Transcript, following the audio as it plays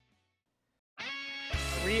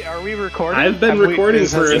we recording? I've been recording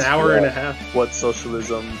for an hour and a half. What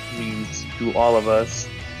socialism means to all of us.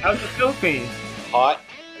 How's the Philippines? Hot.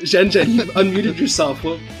 Jen, you unmuted yourself.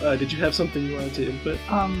 Well, did you have something you wanted to input?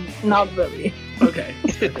 Not really. Okay.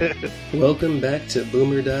 Welcome back to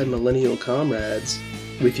Dad Millennial Comrades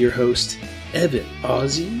with your host Evan,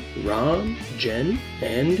 Ozzy, Ron, Jen,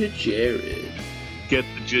 and Jared. Get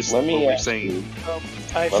the gist of what we're saying.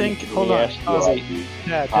 I think. Hold on, Ozzy.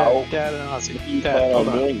 Dad, and Ozzy. Dad, hold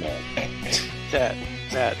on. Dad.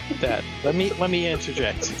 Let me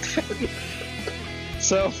interject.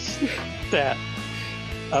 So, Dad,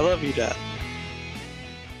 I love you, Dad.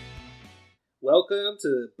 Welcome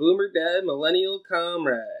to Dad Millennial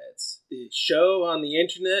Comrades, the show on the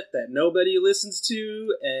internet that nobody listens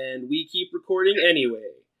to, and we keep recording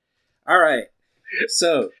anyway. All right,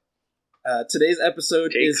 so today's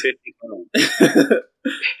episode today's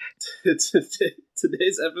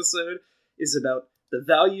episode is about the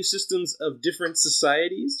value systems of different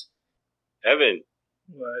societies. Evan,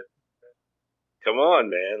 What? come on,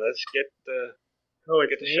 man. Let's get the show on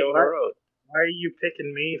the road. Why are you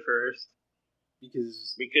picking me first?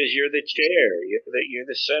 Because you're the chair. You're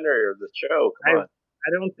the center of the show. Come on. I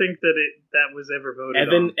don't think that was ever voted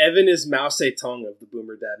on. Evan is Mao Zedong of the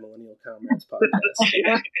Dad Millennial Comrades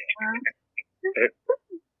podcast.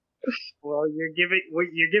 Well, you're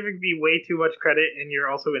giving me way too much credit, and you're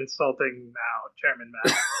also insulting Chairman Mao.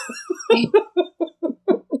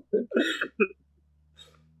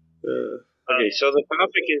 Okay, so the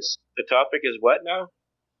topic is what now?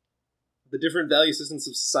 The different value systems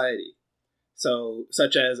of society. So,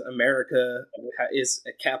 such as America is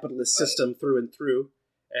a capitalist system through and through,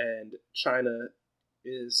 and China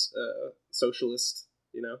is socialist,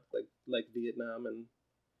 like Vietnam and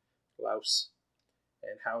Laos,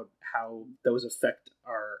 and how those affect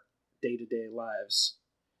our day-to-day lives.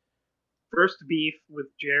 First beef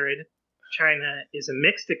with Jared. China is a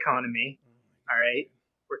mixed economy. All right,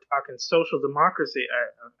 we're talking social democracy.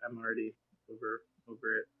 I'm already over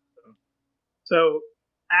it. So,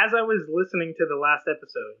 as I was listening to the last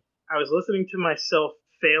episode, I was listening to myself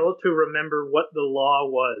fail to remember what the law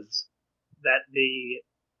was that the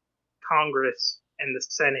Congress and the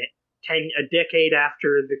Senate, a decade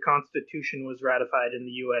after the Constitution was ratified in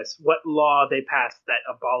the U.S., what law they passed that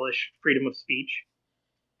abolished freedom of speech.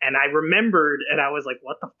 And I remembered, and I was like,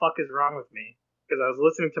 what the fuck is wrong with me? Because I was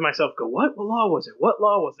listening to myself go, what law was it? What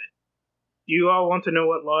law was it? Do you all want to know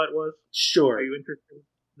what law it was? Sure. Are you interested?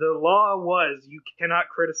 The law was you cannot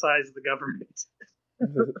criticize the government.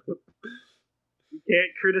 You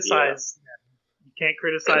can't criticize them. You can't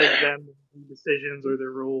criticize them, their decisions or their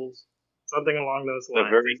rules. Something along those lines.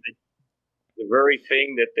 The very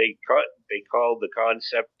thing that they called the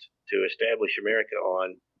concept to establish America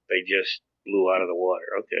on, they just blew out of the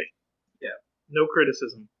water. Okay. Yeah. No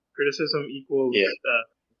criticism. Criticism equals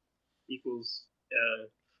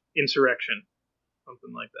insurrection.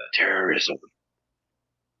 Something like that. Terrorism.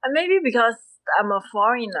 Maybe because I'm a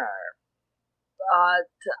foreigner, but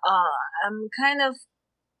I'm kind of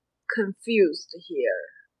confused here,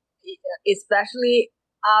 especially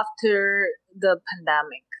after the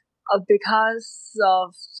pandemic, because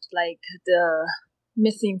of the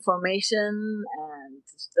misinformation and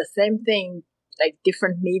the same thing.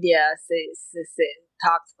 Different media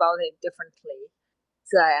talks about it differently.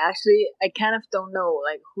 So I kind of don't know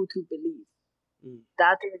who to believe.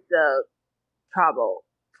 That is the trouble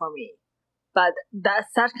for me. But that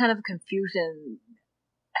such kind of confusion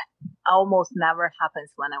almost never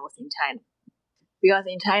happens when I was in China. Because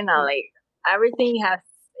in China, everything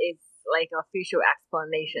is official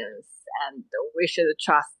explanations, and we should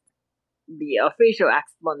trust the official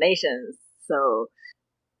explanations. So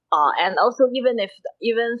and also even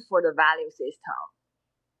for the value system,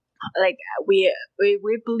 we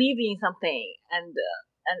believe in something and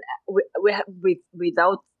we have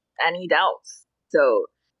without any doubts. So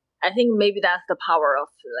I think maybe that's the power of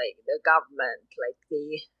the government.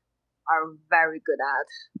 They are very good at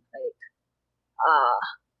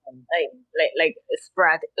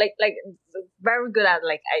spread very good at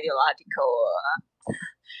ideological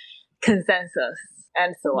consensus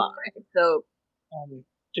and so on. Right? So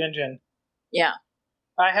Jen. Yeah.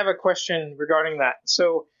 I have a question regarding that.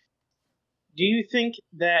 So, do you think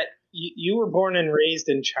that you were born and raised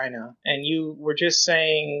in China, and you were just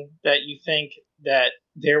saying that you think that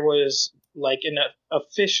there was an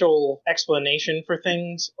official explanation for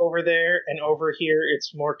things over there, and over here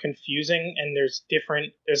it's more confusing, and there's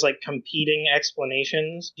competing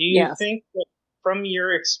explanations? Do you think that from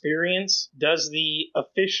your experience, does the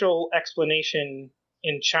official explanation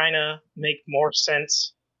in China make more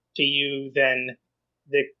sense to you than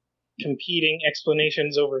the competing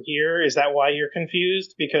explanations over here? Is that why you're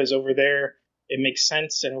confused? Because over there it makes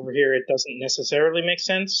sense and over here it doesn't necessarily make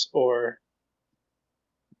sense? Or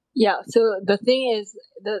yeah, so the thing is,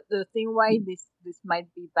 the thing why this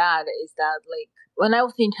might be bad is that, like, when I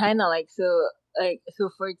was in China, so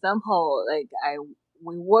for example,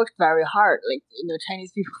 we worked very hard, like,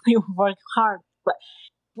 Chinese people, we work hard, but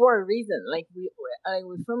for a reason, like, we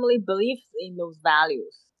firmly believe in those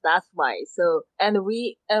values. That's why. So, and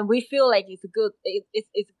we feel like it's good.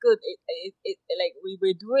 It's good. Like,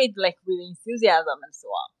 we do it, like, with enthusiasm and so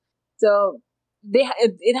on. So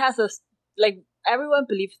it has a, like, everyone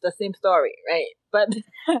believes the same story, right? But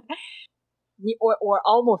or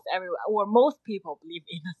almost everyone, or most people believe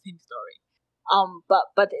in the same story.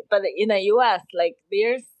 But in the U.S., like,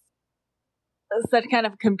 there's such kind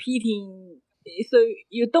of competing. So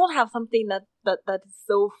you don't have something that is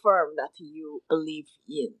so firm that you believe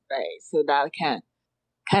in, right? So that can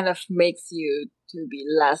kind of makes you to be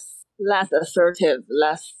less assertive,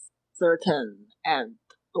 less certain, and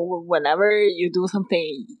whenever you do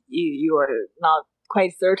something, you are not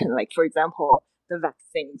quite certain. Like, for example, the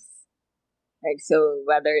vaccines, right? So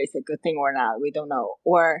whether it's a good thing or not, we don't know.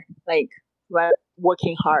 Or, like,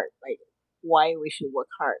 working hard, like, why we should work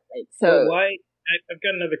hard, right? So why? I've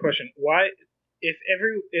got another question. Why? If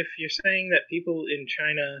you're saying that people in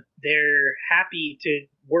China, they're happy to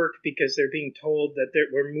work because they're being told that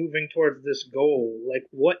we're moving towards this goal, like,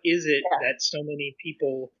 what is it that so many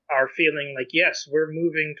people are feeling like, yes, we're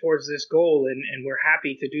moving towards this goal and we're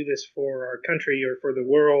happy to do this for our country or for the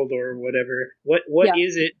world or whatever? What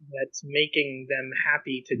is it that's making them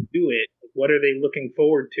happy to do it? What are they looking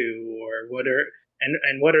forward to, or what are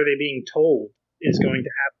they being told is going to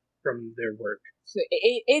happen from their work? So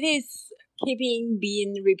it is keeping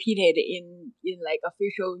being repeated in like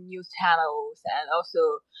official news channels, and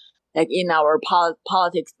also, like, in our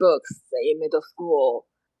politics books in middle school,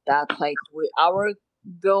 that, like, our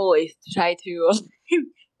goal is to try to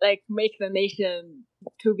like, make the nation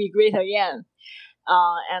to be great again,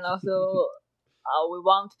 and also we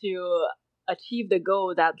want to achieve the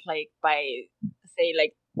goal that, like, by, say,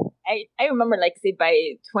 like, I remember, like, say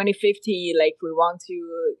by 2050, like, we want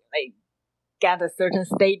to, like, get a certain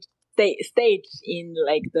stage in,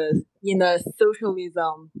 like, in a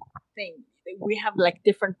socialism thing. We have, like,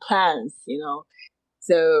 different plans,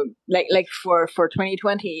 So, like for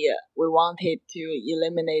 2020, we wanted to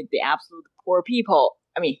eliminate the absolute poor people.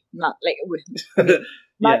 I mean, not like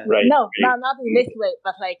not in this way,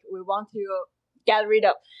 but, like, we want to get rid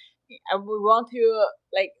of, and we want to,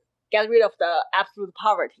 like, get rid of the absolute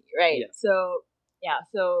poverty, right? Yeah.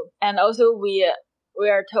 So and also we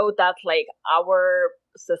are told that, like, our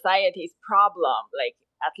society's problem, like,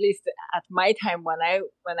 at least at my time when I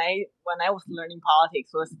was learning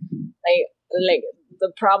politics, was like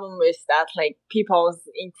the problem is that, like, people's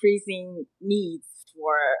increasing needs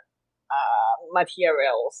for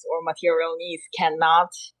materials or material needs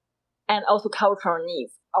cannot, and also cultural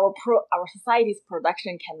needs. Our society's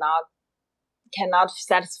production cannot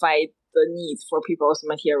satisfy the needs for people's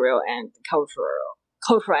material and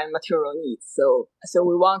cultural and material needs. So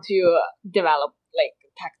we want to develop, like,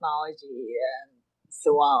 technology and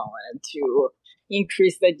so on, and to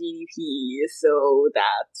increase the GDP, so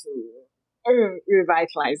that to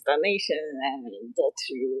revitalize the nation and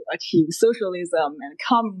to achieve socialism and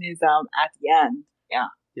communism at the end.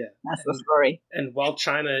 Yeah, that's the story. And while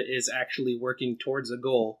China is actually working towards a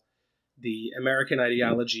goal, the American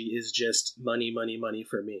ideology is just money, money, money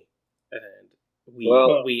for me, and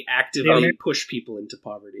we actively push people into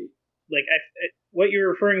poverty. Like, what you're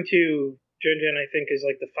referring to, Junjun, I think, is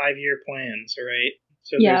like the 5-year plans, right?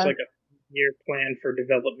 So there's like a year plan for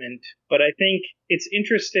development. But I think it's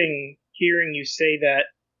interesting hearing you say that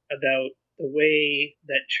about the way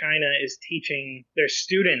that China is teaching their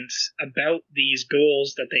students about these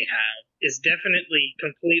goals that they have is definitely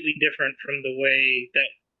completely different from the way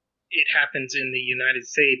that it happens in the United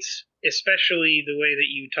States, especially the way that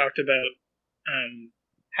you talked about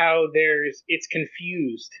how it's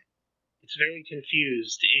confused. It's very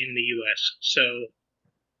confused in the U.S. So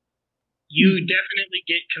you definitely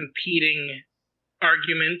get competing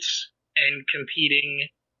arguments and competing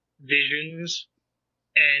visions.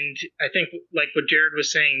 And I think, like what Jared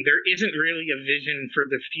was saying, there isn't really a vision for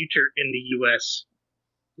the future in the U.S.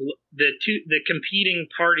 The competing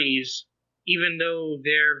parties, even though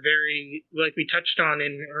they're very, like we touched on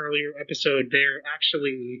in an earlier episode, they're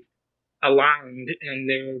actually aligned, and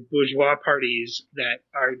they're bourgeois parties that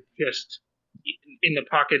are just in the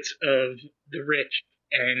pockets of the rich,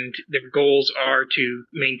 and their goals are to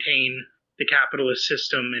maintain the capitalist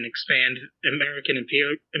system and expand American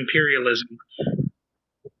imperialism.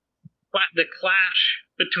 the clash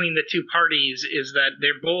between the two parties is that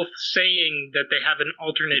they're both saying that they have an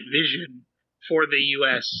alternate vision for the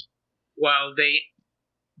U.S. while they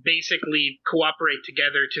basically cooperate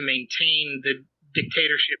together to maintain the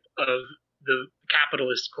dictatorship of the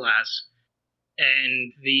capitalist class.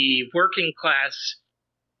 And the working class,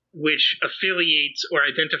 which affiliates or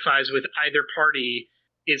identifies with either party,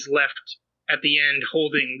 is left at the end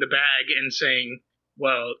holding the bag and saying,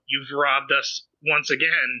 well, you've robbed us once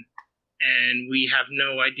again, and we have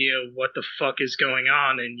no idea what the fuck is going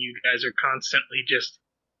on, and you guys are constantly just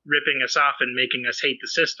ripping us off and making us hate the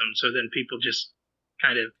system. So then people just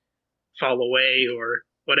kind of fall away or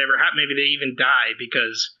whatever. Maybe they even die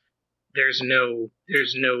because there's no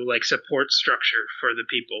like support structure for the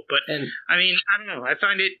people. But I mean, I don't know. I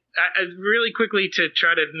find it I really quickly to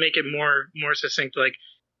try to make it more succinct. Like,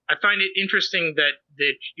 I find it interesting that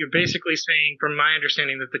you're basically saying, from my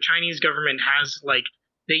understanding, that the Chinese government has like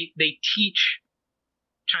they teach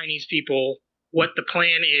Chinese people what the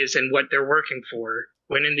plan is and what they're working for.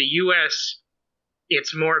 When in the U.S.,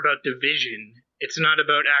 it's more about division. It's not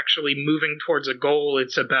about actually moving towards a goal.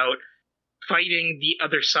 It's about fighting the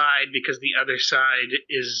other side because the other side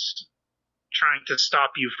is trying to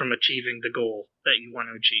stop you from achieving the goal that you want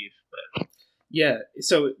to achieve. But yeah,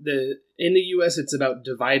 so in the U.S., it's about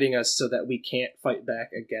dividing us so that we can't fight back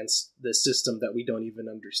against the system that we don't even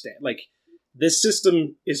understand. Like, this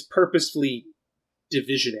system is purposefully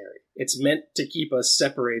divisionary. It's meant to keep us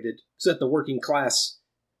separated so that the working class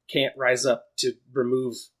can't rise up to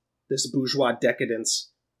remove this bourgeois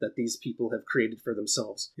decadence that these people have created for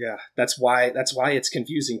themselves. Yeah, that's why it's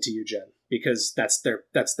confusing to you, Jen, because that's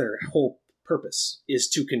their whole purpose, is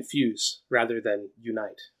to confuse rather than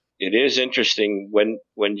unite. It is interesting when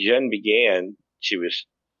Jen began, she was,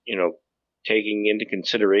 taking into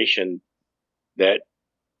consideration that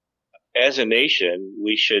as a nation,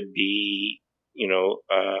 we should be,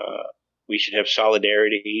 we should have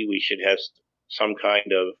solidarity. We should have some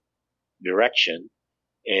kind of direction.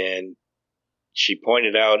 And she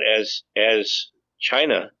pointed out as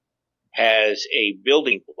China has a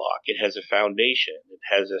building block, it has a foundation, it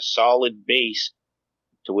has a solid base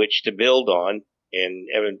to which to build on. And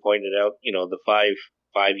Evan pointed out, the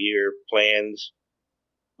five-year plans,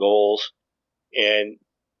 goals. And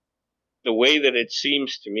the way that it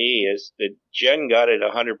seems to me is that Jen got it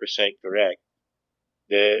 100% correct.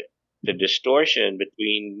 The distortion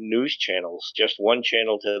between news channels, just one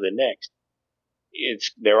channel to the next,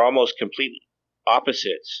 they're almost complete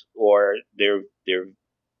opposites, or they're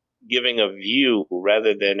giving a view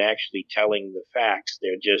rather than actually telling the facts.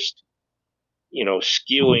 They're just,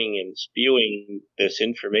 skewing and spewing this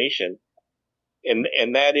information.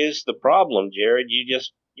 And that is the problem, Jared. You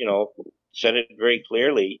just, said it very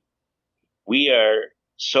clearly. We are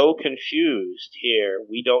so confused here.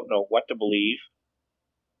 We don't know what to believe.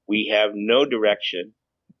 We have no direction.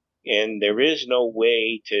 And there is no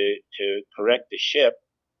way to correct the ship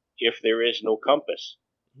if there is no compass.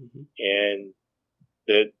 Mm-hmm. And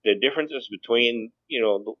the differences between,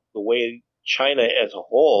 the way China as a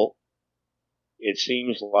whole, it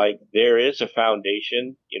seems like there is a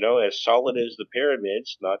foundation, as solid as the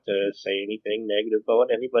pyramids, not to say anything negative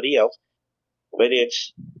about anybody else, but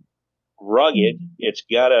it's rugged. It's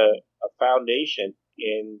got a foundation,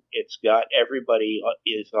 and it's got everybody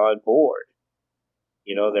is on board.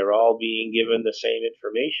 They're all being given the same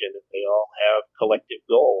information, and they all have collective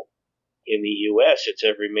goal. In the U.S., it's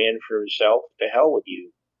every man for himself. To hell with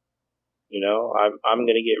you. I'm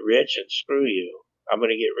going to get rich and screw you. I'm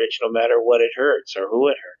going to get rich no matter what it hurts or who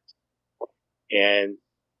it hurts. And,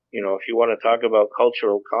 if you want to talk about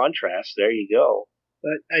cultural contrast, there you go.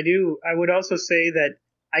 But I would also say that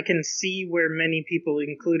I can see where many people,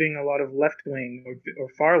 including a lot of left-wing or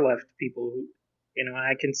far-left people, who,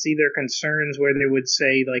 I can see their concerns where they would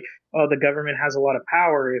say, like, oh, the government has a lot of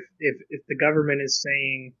power. If the government is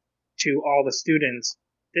saying to all the students,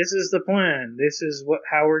 this is the plan, this is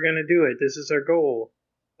how we're going to do it, this is our goal.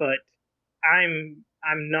 But I'm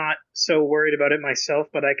not so worried about it myself,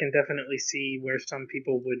 but I can definitely see where some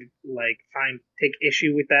people would take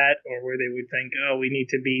issue with that, or where they would think, oh, we need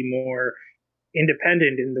to be more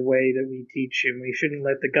independent in the way that we teach, and we shouldn't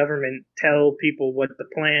let the government tell people what the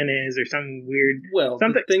plan is, or some weird. Well,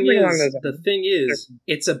 the thing is,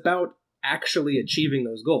 it's about actually achieving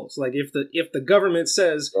those goals. Like, if the government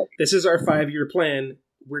says this is our 5-year plan,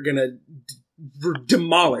 we're gonna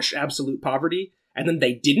demolish absolute poverty, and then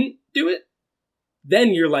they didn't do it,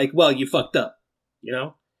 then you're like, well, you fucked up.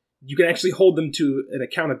 You can actually hold them to an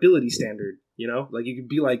accountability standard. Like, you could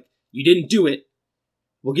be like, you didn't do it.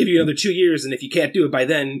 We'll give you another 2 years, and if you can't do it by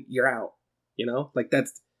then, you're out. Like,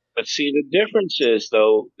 that's But see, the difference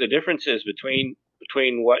is between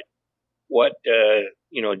what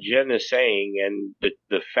Jen is saying and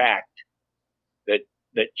the fact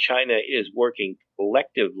that China is working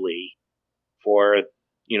collectively for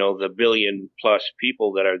the billion plus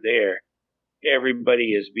people that are there.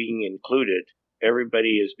 Everybody is being included.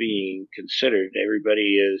 Everybody is being considered.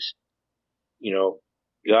 Everybody is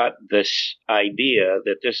got this idea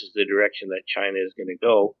that this is the direction that China is going to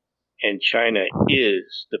go, and China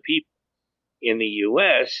is the people. In the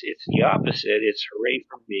U.S., it's the opposite. It's hooray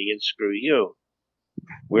for me and screw you.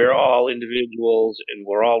 We're all individuals and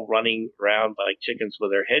we're all running around like chickens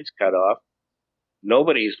with our heads cut off.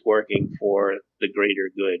 Nobody's working for the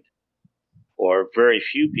greater good, or very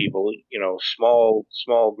few people,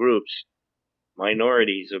 small groups,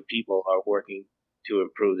 minorities of people are working to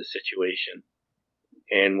improve the situation.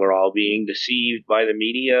 And we're all being deceived by the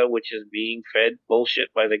media, which is being fed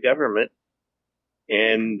bullshit by the government.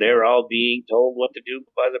 And they're all being told what to do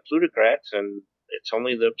by the plutocrats, and it's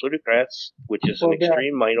only the plutocrats, which is an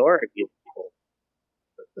extreme minority of people.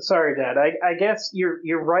 Sorry, Dad. I guess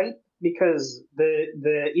you're right, because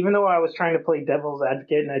the even though I was trying to play devil's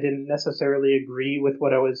advocate and I didn't necessarily agree with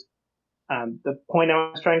what I was the point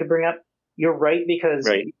I was trying to bring up, you're right, because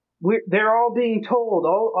they're all being told,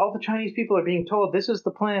 all the Chinese people are being told, this is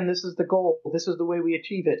the plan, this is the goal, this is the way we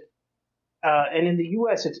achieve it. And in the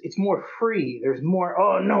U.S., it's more free. There's more,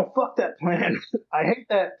 oh, no, fuck that plan. I hate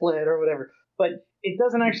that plan or whatever. But it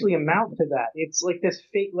doesn't actually amount to that. It's like this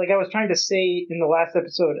fake, like I was trying to say in the last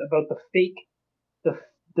episode about the fake,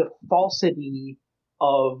 the falsity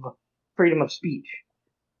of freedom of speech.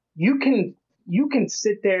 You can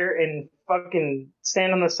sit there and fucking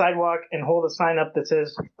stand on the sidewalk and hold a sign up that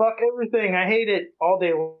says, fuck everything, I hate it, all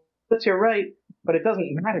day long. That's your right. But it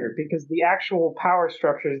doesn't matter, because the actual power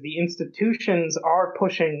structures, the institutions are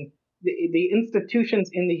pushing the institutions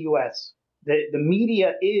in the U.S. The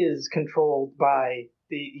media is controlled by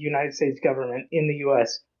the United States government in the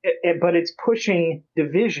U.S., but it's pushing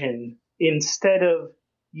division instead of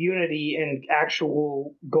unity and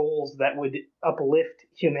actual goals that would uplift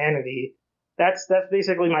humanity. That's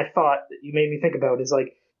basically my thought that you made me think about, is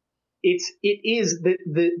like, it is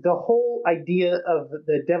the whole idea of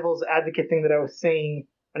the devil's advocate thing that I was saying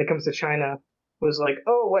when it comes to China was like,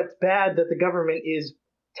 oh, what's bad that the government is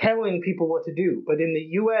telling people what to do. But in the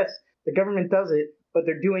U.S., the government does it, but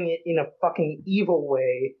they're doing it in a fucking evil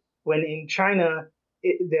way. When in China,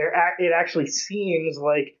 it actually seems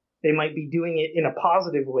like they might be doing it in a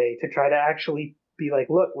positive way to try to actually be like,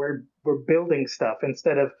 look, we're building stuff,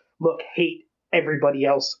 instead of, look, hate everybody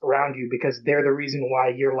else around you because they're the reason why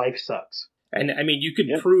your life sucks. And I mean, you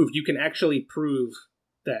can actually prove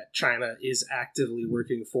that China is actively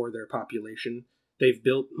working for their population. They've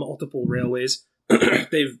built multiple railways.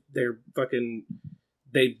 They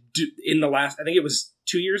do, in the last, I think it was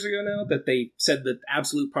 2 years ago now, that they said that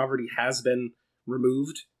absolute poverty has been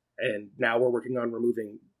removed, and now we're working on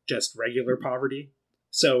removing just regular poverty.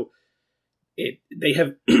 So they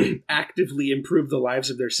have actively improved the lives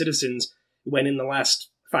of their citizens, when in the last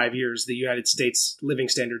 5 years, the United States living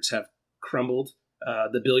standards have crumbled.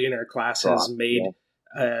 The billionaire class has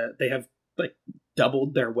they have like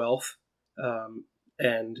doubled their wealth.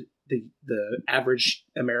 And the average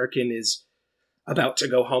American is about to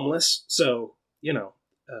go homeless. So,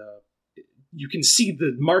 you can see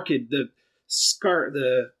the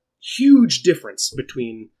the huge difference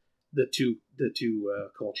between the two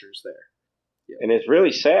cultures there. Yeah. And it's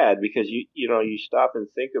really sad, because you stop and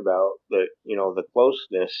think about the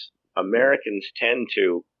closeness. Americans tend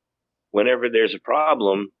to, whenever there's a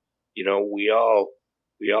problem, we all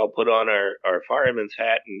put on our fireman's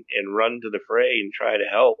hat and run to the fray and try to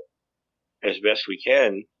help as best we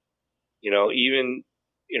can. Even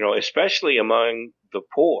especially among the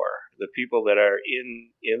poor, the people that are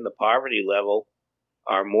in the poverty level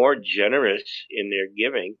are more generous in their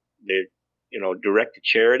giving. They're direct to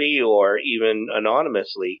charity or even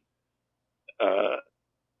anonymously,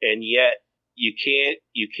 and yet you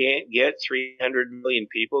can't get 300 million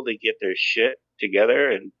people to get their shit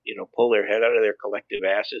together and pull their head out of their collective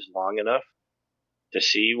asses long enough to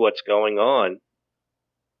see what's going on.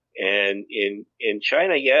 And in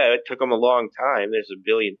China, yeah, it took them a long time. There's 1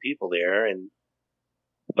 billion people there,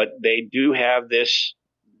 but they do have this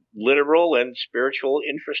literal and spiritual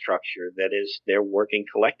infrastructure that is, they're working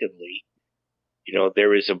collectively.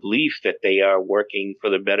 There is a belief that they are working for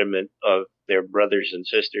the betterment of their brothers and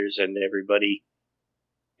sisters and everybody.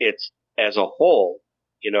 It's as a whole,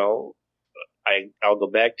 I'll go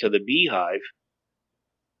back to the beehive.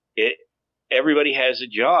 Everybody has a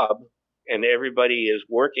job and everybody is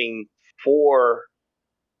working for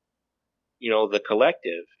the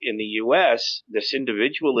collective. In the U.S., this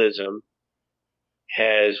individualism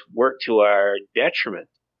has worked to our detriment.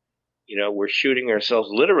 We're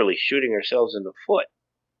literally shooting ourselves in the foot.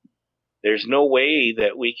 There's no way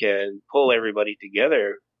that we can pull everybody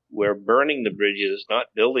together. We're burning the bridges,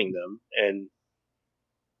 not building them. And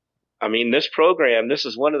I mean, this program, this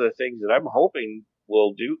is one of the things that I'm hoping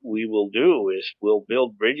we will do is we'll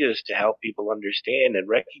build bridges to help people understand and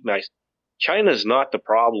recognize China's not the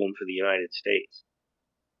problem for the United States.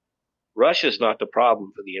 Russia's not the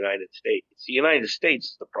problem for the United States. The United States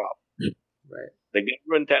is the problem. Right. The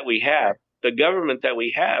government that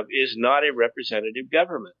we have is not a representative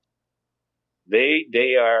government.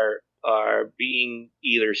 They are being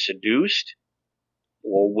either seduced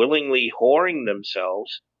or willingly whoring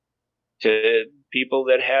themselves to people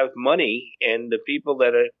that have money, and the people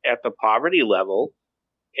that are at the poverty level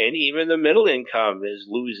and even the middle income is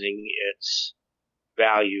losing its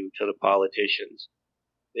value to the politicians.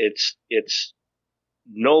 It's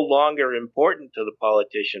no longer important to the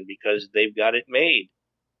politician because they've got it made.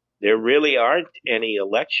 There really aren't any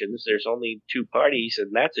elections. There's only two parties,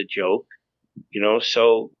 and that's a joke.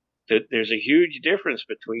 So there's a huge difference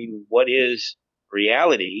between what is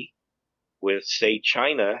reality with, say,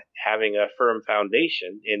 China having a firm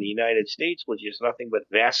foundation in the United States, which is nothing but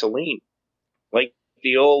Vaseline. Like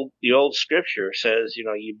the old scripture says,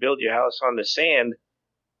 you build your house on the sand,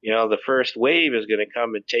 the first wave is going to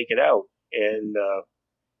come and take it out. And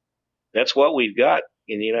that's what we've got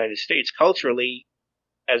in the United States. Culturally,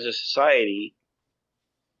 as a society,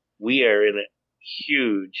 we are in a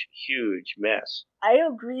huge, huge mess. I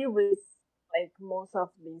agree with most of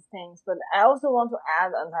these things, but I also want to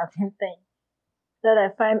add another thing that I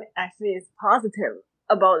find actually is positive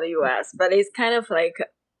about the US, but it's kind of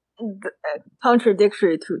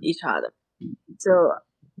contradictory to each other. So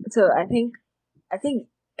I think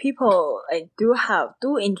people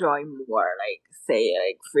do enjoy more say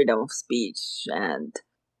freedom of speech and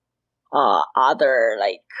other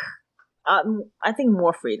I think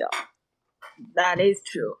more freedom. That is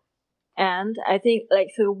true. And I think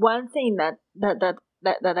so one thing that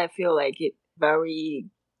I feel it very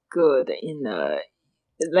good in a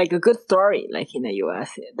good story in the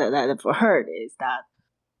US that I've heard is that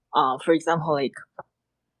for example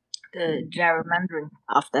the gerrymandering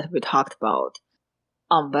stuff that we talked about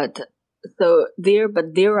but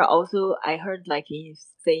there are also I heard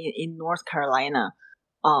in North Carolina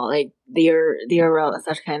there are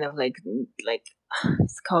such kind of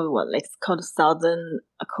it's called what? It's called Southern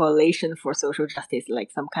Coalition for Social Justice,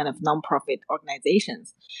 some kind of non-profit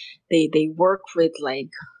organizations. They work with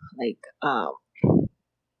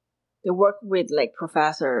they work with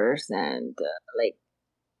professors and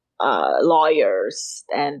lawyers,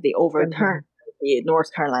 and they overturn the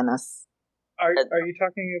North Carolina's. Are you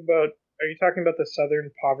talking about the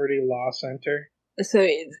Southern Poverty Law Center? So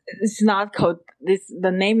it's not called this.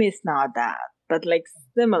 The name is not that. But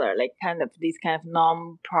similar, kind of these kind of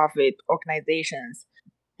non-profit organizations,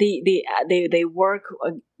 they work.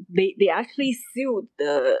 They actually sued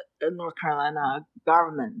the North Carolina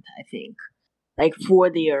government, I think, for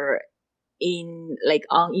their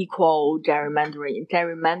unequal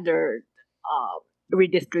gerrymandered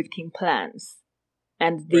redistricting plans,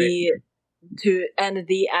 and they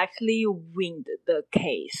actually win the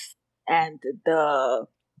case, and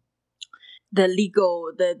the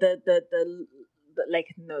legal the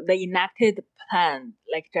enacted plan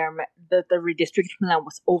the redistricting plan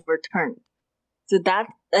was overturned. So that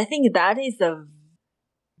I think that is a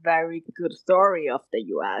very good story of the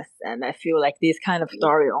US, and I feel this kind of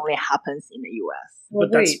story only happens in the US.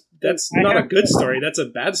 But that's not a good story. That's a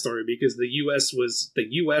bad story because the US was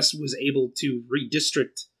able to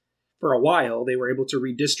redistrict for a while. They were able to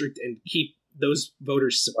redistrict and keep those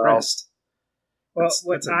voters suppressed.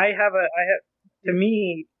 To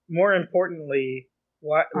me, more importantly,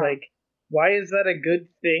 why is that a good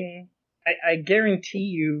thing? I guarantee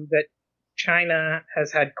you that China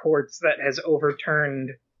has had courts that has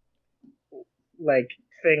overturned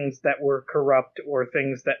things that were corrupt or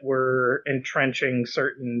things that were entrenching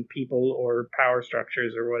certain people or power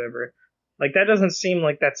structures or whatever. That doesn't seem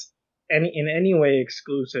like that's in any way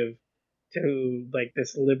exclusive to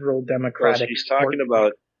this liberal democratic.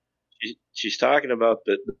 Well, she's talking about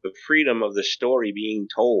the freedom of the story being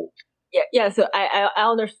told. Yeah. So I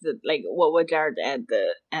understood what Jared and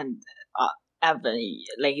Evan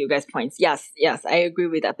you guys' points. Yes, I agree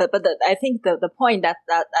with that. But I think the point that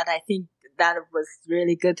I think that was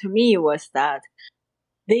really good to me was that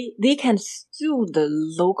they can sue the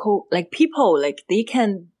local people they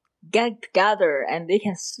can get together and they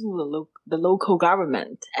can sue the local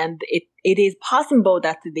government, and it is possible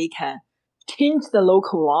that they can change the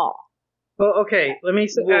local law. Well, okay, let me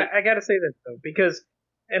say, I gotta say this though, because,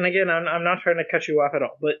 and again, I'm not trying to cut you off at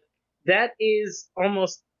all, but that is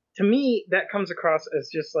almost, to me, that comes across as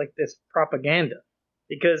just like this propaganda.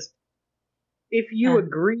 Because if you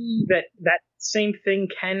agree that that same thing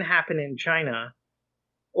can happen in China,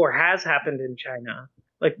 or has happened in China,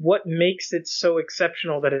 like what makes it so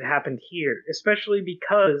exceptional that it happened here? Especially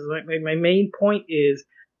because my main point is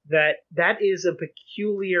that that is a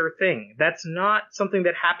peculiar thing. That's not something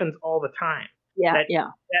that happens all the time. That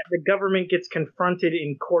the government gets confronted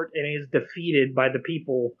in court and is defeated by the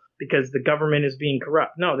people because the government is being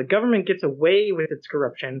corrupt. No, the government gets away with its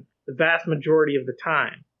corruption the vast majority of the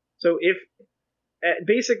time. So if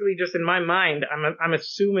basically, just in my mind, I'm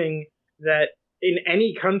assuming that in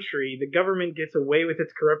any country, the government gets away with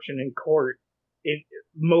its corruption in court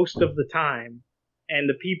most of the time, and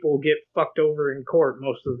the people get fucked over in court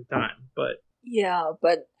most of the time.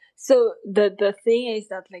 But so the thing is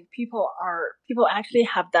that like people actually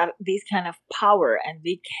have this kind of power, and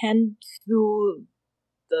they can sue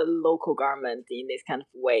the local government in these kind of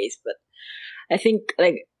ways. But I think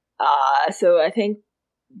so I think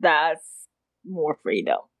that's more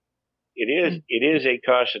freedom. It is a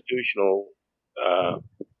constitutional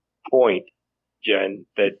point, Jen,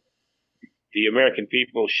 that the American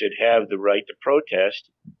people should have the right to protest,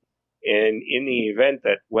 and in the event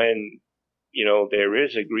that when there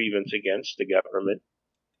is a grievance against the government,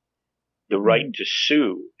 the right to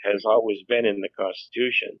sue has always been in the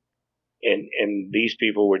Constitution, and these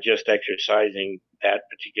people were just exercising that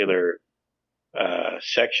particular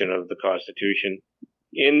section of the Constitution.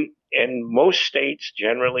 And most states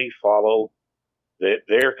generally follow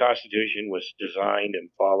their Constitution was designed and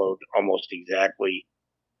followed almost exactly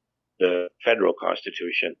the federal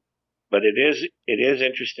Constitution. But it is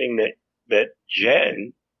interesting that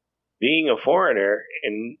Jen, being a foreigner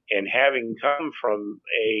and having come from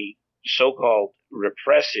a so-called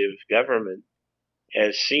repressive government,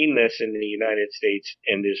 has seen this in the United States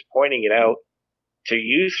and is pointing it out to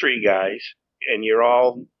you three guys, and you're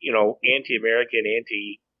all, anti-American,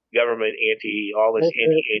 anti-government, all this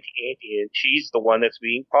anti, and she's the one that's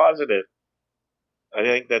being positive. I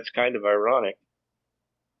think that's kind of ironic.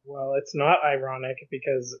 Well, it's not ironic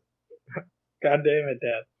because, God damn it,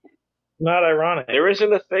 Dad. Not ironic. There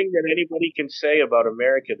isn't a thing that anybody can say about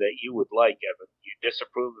America that you would like, Evan. You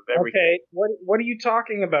disapprove of everything. Okay, what are you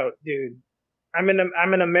talking about, dude? I'm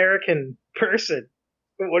an American person.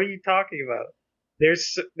 What are you talking about?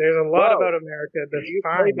 There's a lot about America that's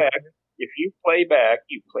fine. If you play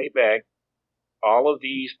back all of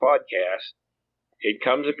these podcasts, it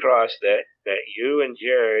comes across that you and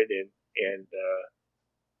Jared and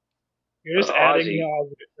you're just Ozzy, adding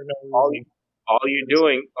Ozzy for no reason.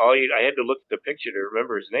 I had to look at the picture to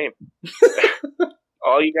remember his name.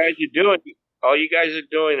 all you guys are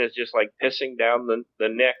doing is just like pissing down the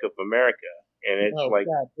neck of America. And it's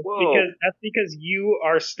whoa. That's because you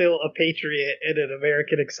are still a patriot and an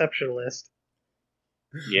American exceptionalist.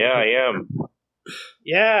 Yeah, I am.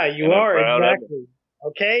 Yeah, you are, exactly.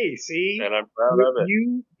 Okay, see? And I'm proud of it.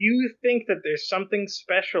 You think that there's something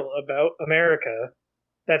special about America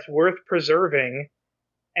that's worth preserving,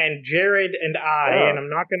 and Jared and I, and I'm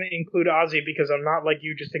not going to include Ozzy because I'm not like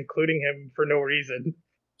you just including him for no reason.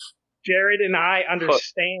 Jared and I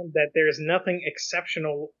understand that there's nothing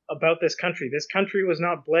exceptional about this country. This country was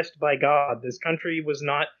not blessed by God. This country was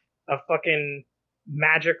not a fucking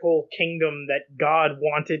magical kingdom that God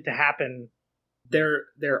wanted to happen. There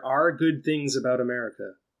are good things about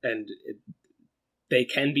America, and they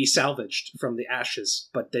can be salvaged from the ashes,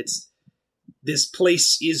 but this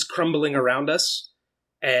place is crumbling around us,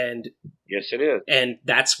 and yes, it is. And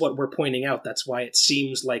that's what we're pointing out. That's why it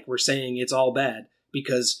seems like we're saying it's all bad,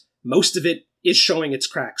 because most of it is showing its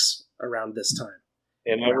cracks around this time.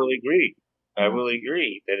 And I will agree. I will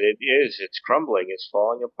agree that it is. It's crumbling. It's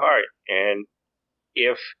falling apart. And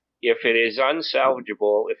if it is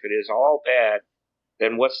unsalvageable, if it is all bad,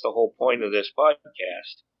 then what's the whole point of this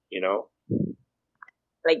podcast?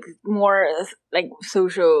 Like more like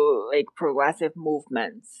social, like progressive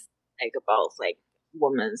movements, like about like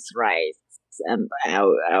women's rights and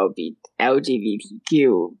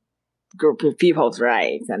LGBTQ group of people's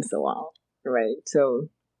rights and so on, right? So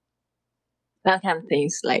that kind of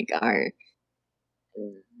things like are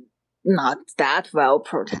not that well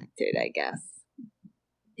protected, I guess.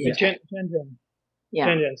 Yeah. Jen.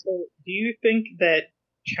 So, do you think that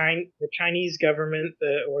the Chinese government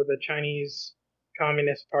or the Chinese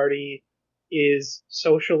Communist Party is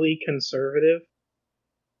socially conservative?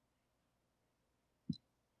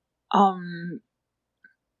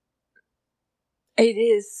 It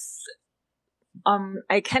is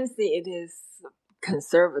I can say it is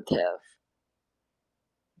conservative.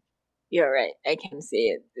 You're right. I can see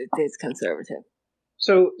it is conservative.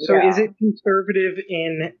 So is it conservative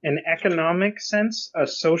in an economic sense, a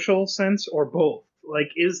social sense, or both?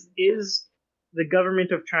 Like, is the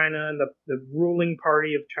government of China, the ruling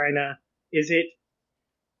party of China, is it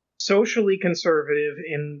socially conservative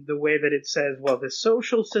in the way that it says, well, the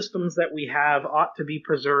social systems that we have ought to be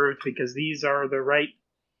preserved because these are the right,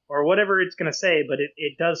 or whatever it's going to say, but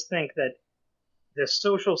it does think that the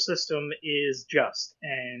social system is just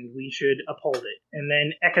and we should uphold it. And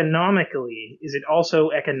then economically, is it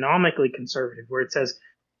also economically conservative where it says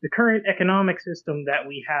the current economic system that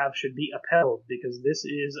we have should be upheld because this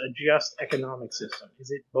is a just economic system?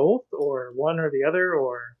 Is it both or one or the other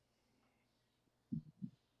or?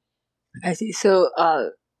 I see. So,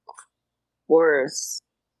 for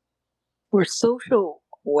social,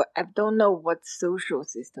 I don't know what social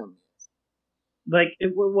system is. Like,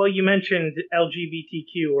 well, you mentioned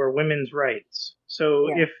LGBTQ or women's rights. So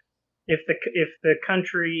if the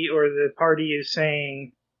country or the party is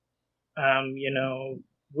saying,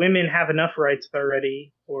 women have enough rights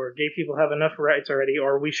already, or gay people have enough rights already,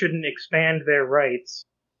 or we shouldn't expand their rights,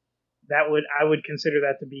 I would consider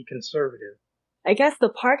that to be conservative. I guess the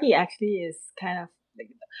party actually is kind of like,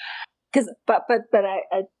 but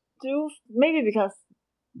I do maybe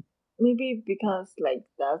because like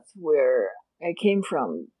that's where I came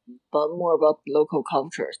from, but more about local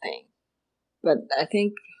culture thing. But I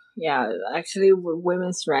think actually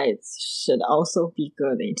women's rights should also be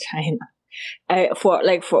good in China. For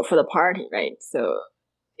the party, right? So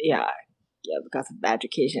because of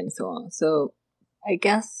education and so on. So I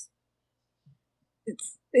guess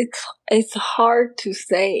it's hard to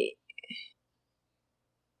say.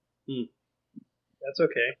 That's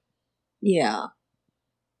okay. Yeah,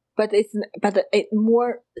 but I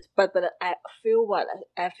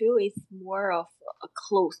feel it's more of a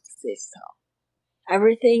closed system.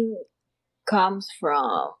 Everything comes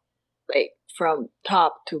from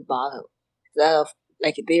top to bottom. Instead of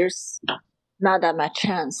there's not that much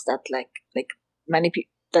chance that many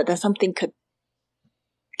people that something could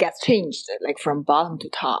get changed from bottom to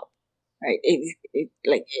top, right?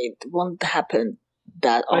 It won't happen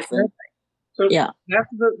that often. So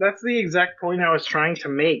that's the exact point I was trying to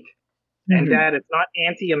make. And Dad, it's not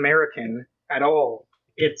anti-American at all.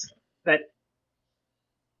 It's that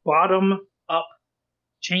bottom up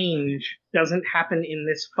change doesn't happen in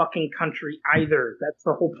this fucking country either. That's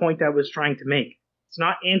the whole point I was trying to make. It's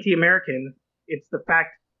not anti-American. It's the fact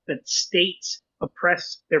that states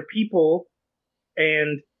oppress their people,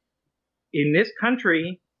 and in this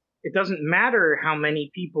country, it doesn't matter how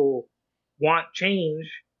many people want change.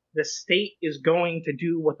 The state is going to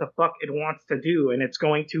do what the fuck it wants to do, and it's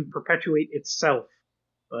going to perpetuate itself.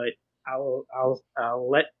 But I'll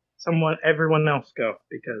let everyone else go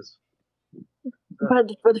because.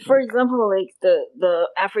 But for example, like the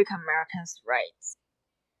African Americans' rights,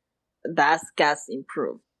 that gets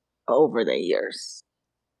improved over the years,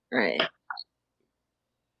 right?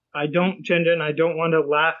 I don't, Jen, I don't want to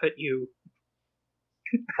laugh at you.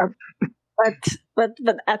 But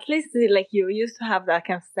at least you used to have that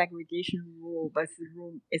kind of segregation rule, but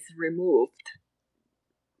it's removed.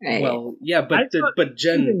 Right? Well, yeah, but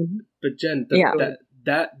Jen,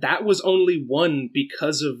 that was only won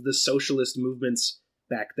because of the socialist movements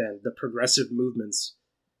back then, the progressive movements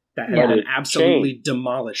that had been absolutely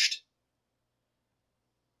demolished.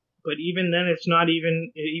 But even then, it's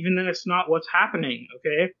not what's happening.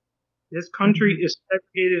 Okay, this country is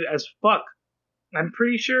segregated as fuck. I'm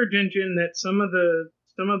pretty sure, Jinjin, that some of the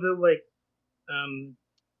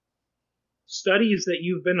studies that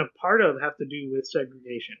you've been a part of have to do with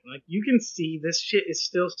segregation. Like, you can see this shit is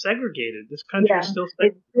still segregated. This country is still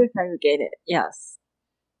segregated. It's still segregated. Yes.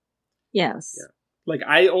 Yeah. Like,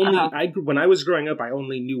 when I was growing up, I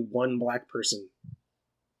only knew one black person.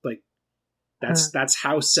 Like, that's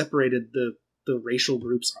how separated the racial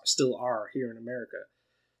groups still are here in America.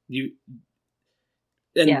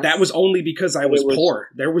 That was only because I was poor.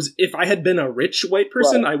 If I had been a rich white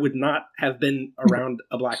person, I would not have been around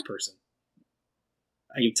a black person.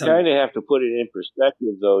 You kind of have to put it in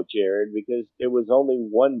perspective, though, Jared, because there was only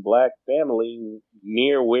one black family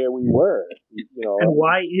near where we were. And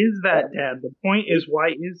why is that, Dad? The point is, why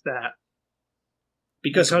is that?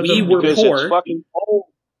 Because we were poor. It's fucking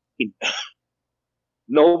cold.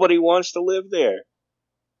 Nobody wants to live there.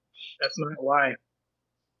 That's not why.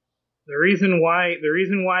 The reason why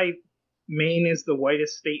Maine is the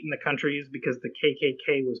whitest state in the country is because the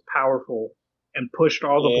KKK was powerful and pushed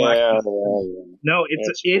all the black people. Yeah. No, it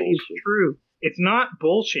is true. It's not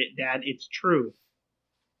bullshit, Dad. It's true.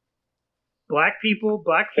 Black people,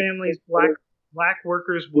 black families, black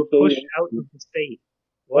workers were pushed out of the state.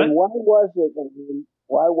 What? And why was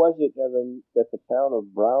it, Evan, that the town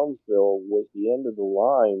of Brownsville was the end of the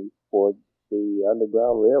line for the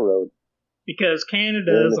Underground Railroad? Because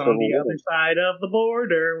Canada's on the other side of the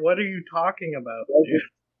border. What are you talking about?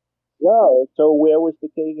 Yeah, so where was the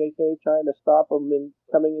KKK trying to stop them in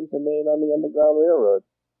coming into Maine on the Underground Railroad?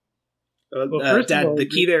 Dad, the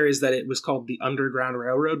key there is that it was called the Underground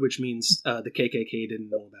Railroad, which means the KKK didn't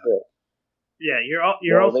know about it. Yeah,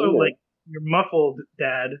 you're also like, you're muffled,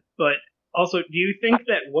 Dad, but also, do you think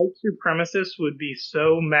that white supremacists would be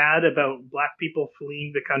so mad about black people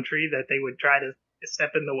fleeing the country that they would try to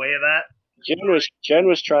step in the way of that? Jen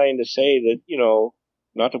was trying to say that,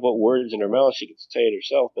 not to put words in her mouth, she could say it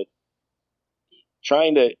herself, but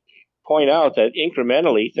trying to point out that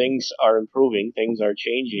incrementally things are improving, things are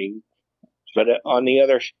changing. But on the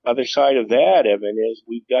other side of that, Evan, is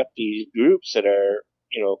we've got these groups that are,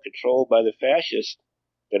 controlled by the fascists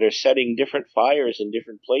that are setting different fires in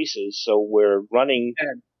different places. So we're running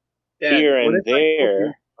Dad, here and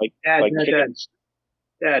there, like chickens.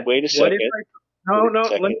 Dad, wait a second. Let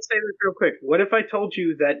me say this real quick. What if I told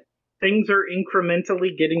you that things are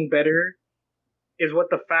incrementally getting better is what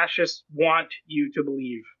the fascists want you to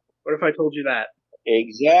believe? What if I told you that?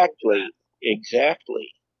 Exactly.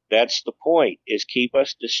 That's the point, is keep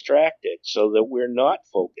us distracted so that we're not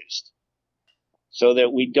focused, so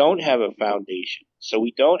that we don't have a foundation, so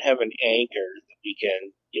we don't have an anchor that we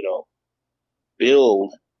can,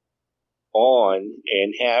 build on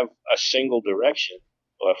and have a single direction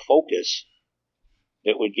or focus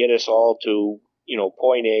that would get us all to,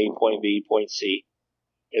 point A, point B, point C.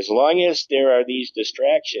 As long as there are these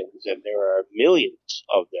distractions, and there are millions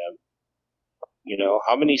of them,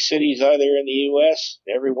 how many cities are there in the U.S.?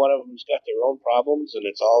 Every one of them's got their own problems, and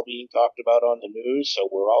it's all being talked about on the news. So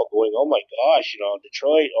we're all going, oh my gosh,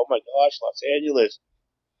 Detroit, oh my gosh, Los Angeles,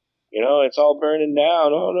 it's all burning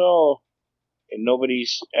down. Oh no. And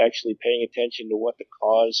nobody's actually paying attention to what the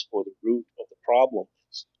cause or the root of the problem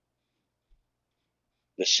is.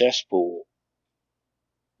 The cesspool.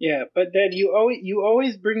 Yeah, but Dad, you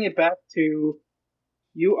always bring it back to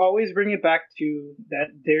that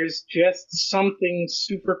there's just something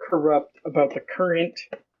super corrupt about the current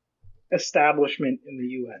establishment in the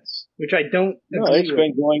U.S., which I don't agree with. No, it's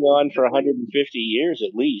been going on for 150 years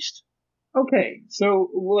at least. Okay, so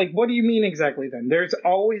what do you mean exactly then? There's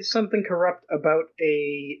always something corrupt about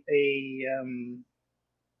a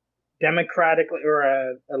democratically or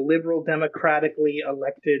a liberal democratically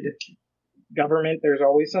elected government. There's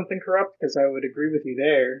always something corrupt, because I would agree with you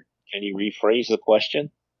there. Can you rephrase the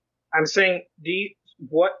question? I'm saying,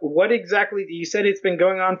 what exactly, you said it's been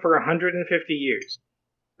going on for 150 years.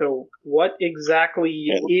 So what exactly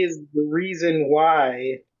is the reason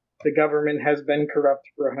why the government has been corrupt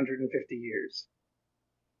for 150 years?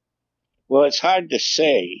 Well, it's hard to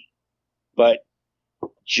say, but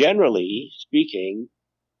generally speaking,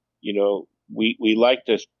 we like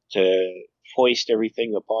to foist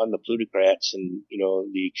everything upon the plutocrats and,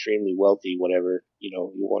 the extremely wealthy, whatever, you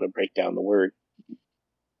want to break down the word,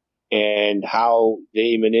 and how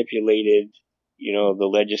they manipulated, the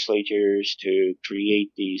legislatures to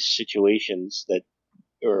create these situations that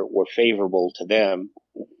were favorable to them,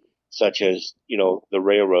 such as, the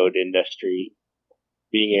railroad industry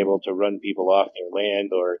being able to run people off their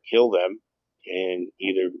land or kill them and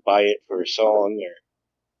either buy it for a song or,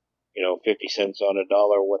 50 cents on a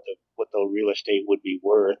dollar what the real estate would be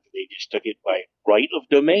worth. They just took it by right of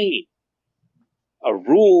domain, a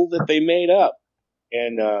rule that they made up.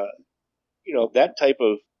 And, that type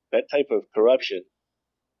of corruption.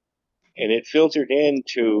 And it filtered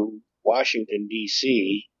into Washington,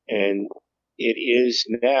 D.C., and it is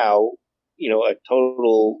now, a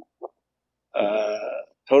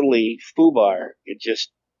totally foobar. It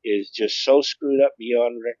just is just so screwed up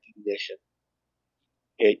beyond recognition.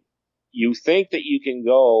 You think that you can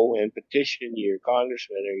go and petition your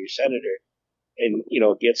congressman or your senator and,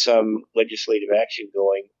 get some legislative action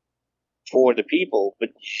going for the people. But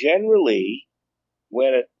generally,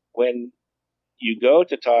 when you go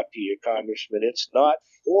to talk to your congressman, it's not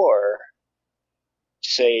for,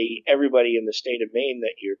 say, everybody in the state of Maine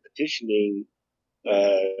that you're petitioning,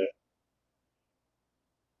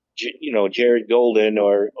 Jared Golden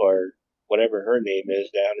or whatever her name is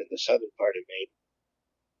down in the southern part of Maine.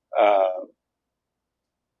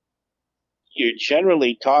 You're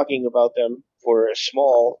generally talking about them for a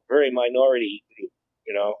small, very minority group.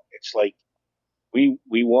 It's like we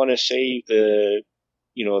want to save the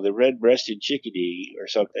red-breasted chickadee or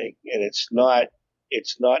something, and it's not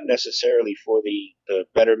necessarily for the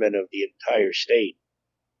betterment of the entire state.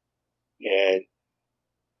 And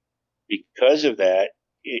because of that,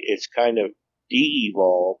 it's kind of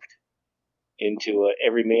de-evolved into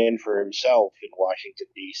every man for himself in Washington,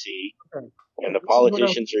 D.C., and the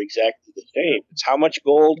politicians are exactly the same. It's how much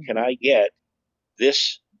gold can I get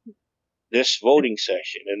this voting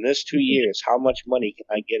session in this 2 years? How much money can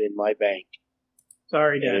I get in my bank?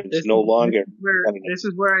 Sorry, Dad. It's no longer. This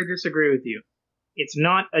is where I disagree with you. It's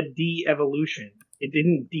not a de-evolution. It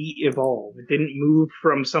didn't de-evolve. It didn't move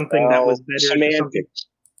from something that was better to something.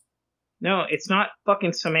 No, it's not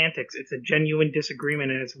fucking semantics. It's a genuine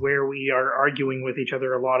disagreement, and it's where we are arguing with each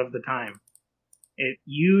other a lot of the time.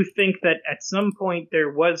 You think that at some point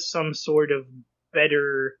there was some sort of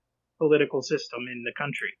better political system in the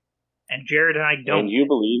country, and Jared and I don't. And you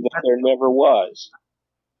believe that there never was.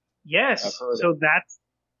 Yes. So that's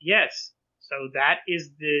yes. So that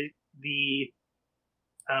is the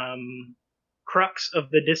crux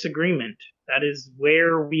of the disagreement. That is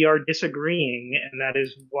where we are disagreeing, and that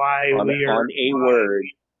is why we are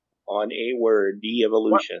on a word,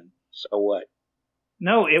 de-evolution. So what?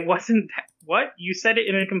 No, it wasn't. What? You said it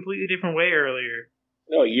in a completely different way earlier.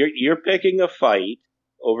 No, you're picking a fight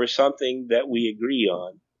over something that we agree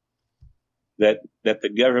on. That the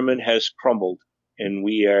government has crumbled, and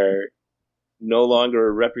we are no longer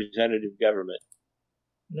a representative government.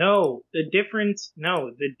 No, the difference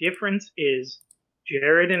is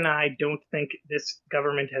Jared and I don't think this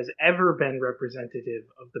government has ever been representative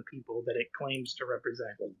of the people that it claims to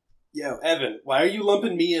represent. Yo, Evan, why are you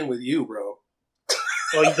lumping me in with you, bro?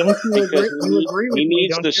 Well, don't you agree with he me?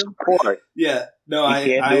 Needs the support. Yeah, no, I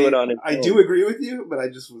do agree with you, but I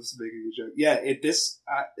just was making a joke. Yeah,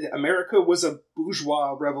 America was a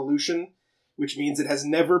bourgeois revolution, which means it has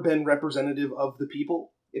never been representative of the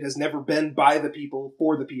people. It has never been by the people,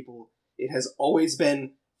 for the people. It has always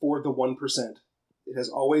been for the 1%. It has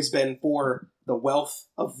always been for the wealth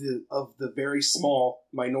of the very small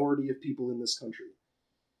minority of people in this country.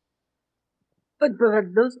 But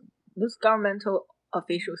those governmental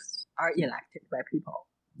officials are elected by people,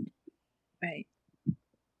 right?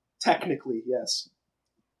 Technically, yes.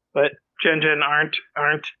 But Jen, aren't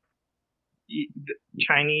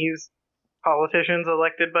Chinese politicians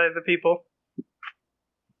elected by the people?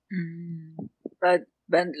 But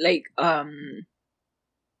like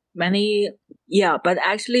many, yeah, but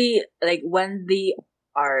actually, like when they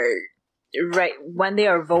are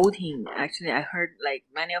voting, actually I heard like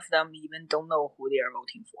many of them even don't know who they are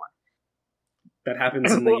voting for. That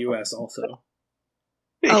happens in the US also.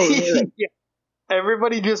 Oh, really? Yeah.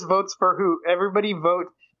 Everybody just votes for who? Everybody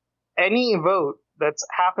any vote that's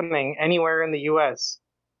happening anywhere in the US.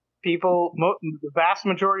 People, the vast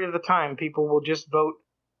majority of the time, people will just vote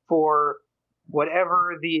for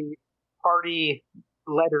whatever the party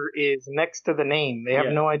letter is next to the name. They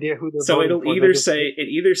have no idea who they're voting for. So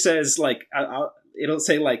it'll says like it'll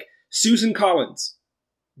say like Susan Collins,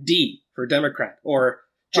 D for Democrat, or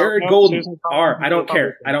Jared Golden, R. I don't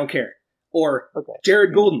care. Or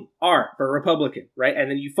Jared Golden, R for Republican, right?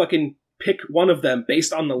 And then you fucking pick one of them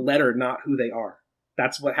based on the letter, not who they are.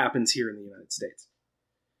 That's what happens here in the United States.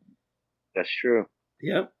 That's true.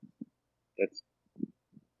 Yep. That's.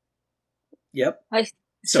 Yep.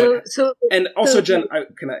 So and also, Jen, I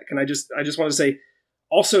just want to say,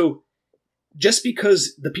 also, just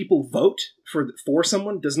because the people vote for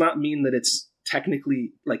someone does not mean that it's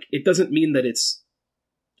technically it doesn't mean that it's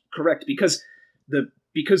correct, because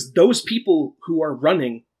those people who are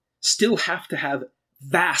running still have to have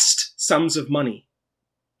vast sums of money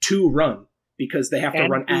to run, because they have to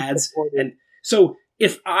run ads. And so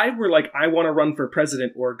if I were like, I want to run for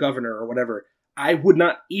president or governor or whatever, I would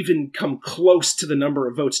not even come close to the number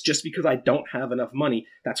of votes just because I don't have enough money.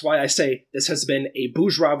 That's why I say this has been a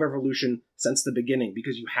bourgeois revolution since the beginning,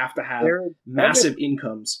 because you have to have massive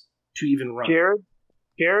incomes to even run.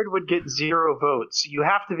 Jared would get 0 votes. You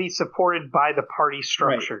have to be supported by the party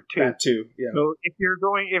structure, too. That too, yeah. So if you're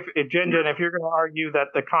going to argue that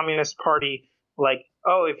the Communist Party,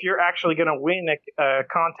 if you're actually going to win a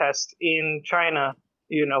contest in China,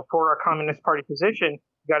 for a Communist Party position,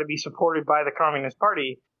 you got to be supported by the Communist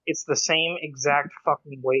Party. It's the same exact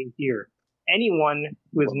fucking way here. Anyone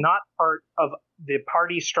who is not part of the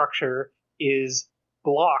party structure is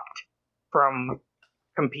blocked from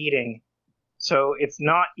competing. So it's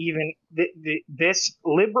not even this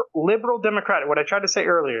liberal democratic, what I tried to say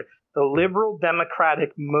earlier, the liberal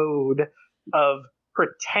democratic mode of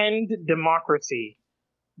pretend democracy,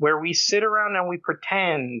 where we sit around and we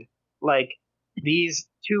pretend like these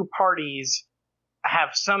two parties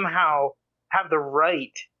have the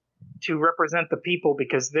right to represent the people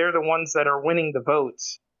because they're the ones that are winning the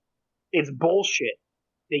votes. It's bullshit.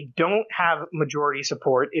 They don't have majority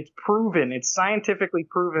support. It's proven, it's scientifically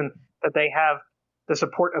proven that they have the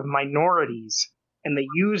support of minorities, and they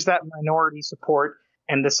use that minority support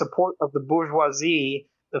and the support of the bourgeoisie,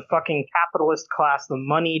 the fucking capitalist class, the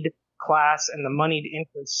moneyed class, and the moneyed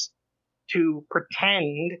interests to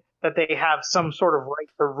pretend that they have some sort of right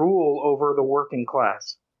to rule over the working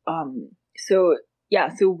class. So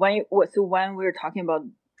when we're talking about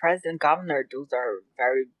president, governor, those are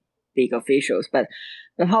very big officials. But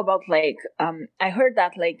how about I heard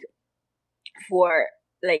that for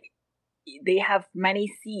they have many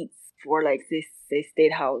seats for this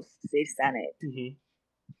state house, state senate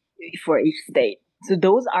for each state. So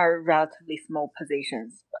those are relatively small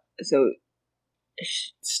positions. So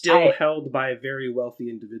still held by very wealthy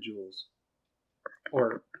individuals,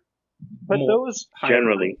 but those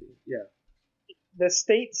generally, the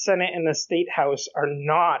state senate and the state house are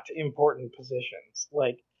not important positions.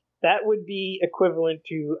 That would be equivalent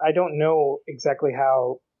to, I don't know exactly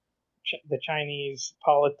how the Chinese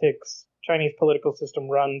political system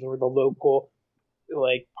runs, or the local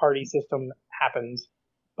party system happens,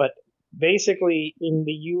 but basically in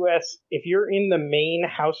the US, if you're in the main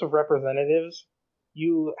House of Representatives,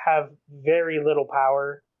 you have very little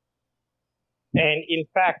power. And in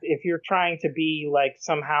fact, if you're trying to be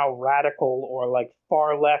somehow radical or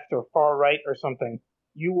far left or far right or something,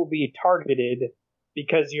 you will be targeted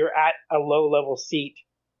because you're at a low level seat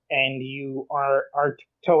and you are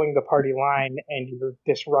towing the party line and you're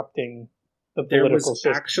disrupting the political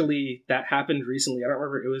system. Actually, that happened recently. I don't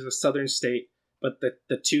remember. It was a southern state, but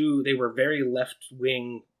the two, they were very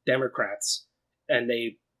left-wing Democrats, and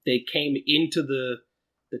they came into the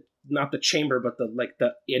not the chamber, but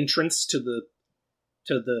the entrance to the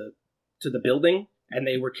building, and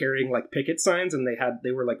they were carrying picket signs, and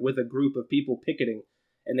they were with a group of people picketing,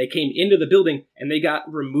 and they came into the building and they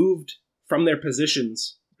got removed from their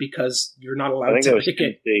positions because you're not allowed to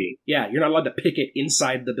picket. Yeah, you're not allowed to picket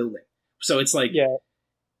inside the building. So it's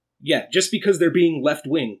just because they're being left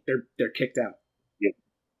wing, they're kicked out. Yeah.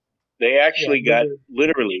 They actually got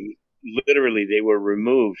literally they were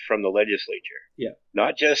removed from the legislature. Yeah.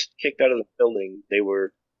 Not just kicked out of the building, they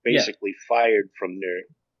were basically fired from their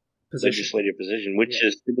legislative position, which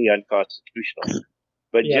is to be unconstitutional.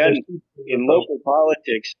 But Jen, in local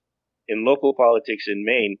politics in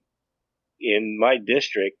Maine, in my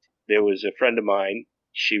district, there was a friend of mine,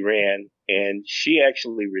 she ran, and she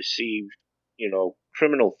actually received,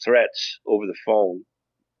 criminal threats over the phone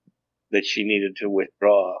that she needed to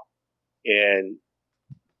withdraw. And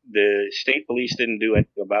the state police didn't do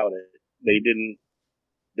anything about it.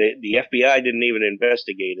 The FBI didn't even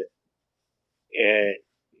investigate it. And,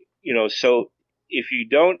 so if you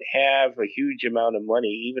don't have a huge amount of money,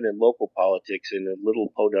 even in local politics in a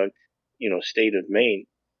little podunk, state of Maine,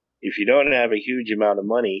 if you don't have a huge amount of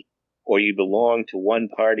money, or you belong to one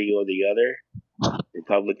party or the other,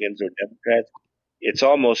 Republicans or Democrats, it's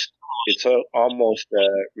almost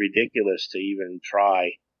ridiculous to even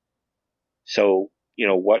try. So,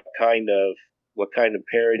 what kind of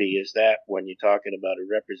parity is that when you're talking about a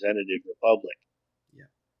representative republic? Yeah.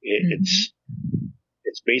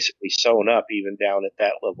 It's basically sewn up even down at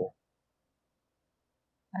that level.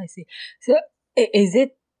 I see. So is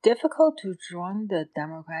it difficult to join the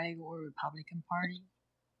Democratic or Republican Party?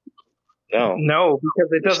 No,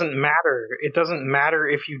 because it doesn't matter. It doesn't matter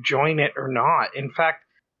if you join it or not. In fact,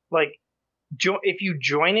 if you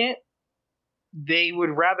join it, they would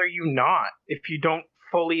rather you not if you don't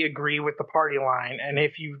fully agree with the party line. And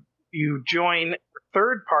if you join a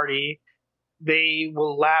third party, they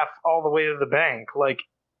will laugh all the way to the bank.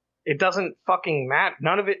 It doesn't fucking matter.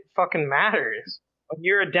 None of it fucking matters. When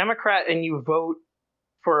you're a Democrat and you vote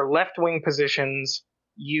for left-wing positions,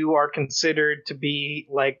 you are considered to be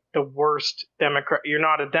the worst Democrat. You're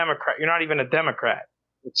not a Democrat. You're not even a Democrat.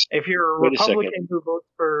 If you're a Republican who votes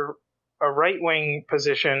for a right-wing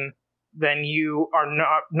position, then you are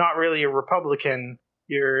not really a Republican.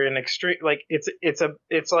 You're an extreme.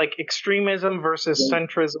 It's like extremism versus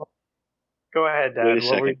centrism. Go ahead, Dad. Wait a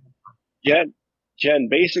second. Jen,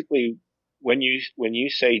 basically, when you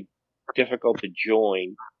say difficult to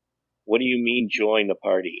join, what do you mean join the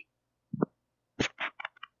party?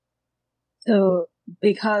 So,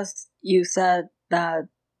 because you said that,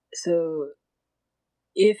 so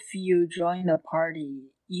if you join a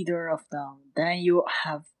party, either of them, then you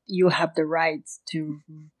have the rights to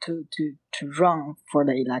run for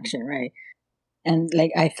the election, right? And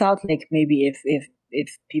I thought maybe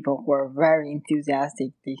if people who are very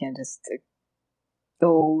enthusiastic, they can just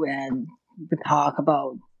go and talk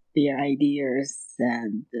about their ideas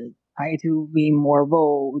and try to win more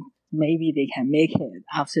votes. Maybe they can make it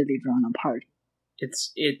after they join a party.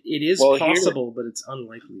 It is possible, but it's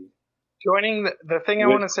unlikely. Joining the thing I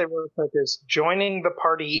want to say real quick is joining the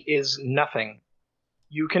party is nothing.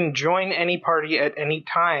 You can join any party at any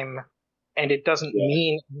time, and it doesn't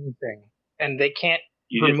mean anything. And they can't.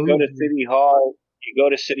 You just go to City Hall. You go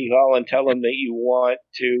to City Hall and tell them that you want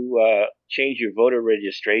to change your voter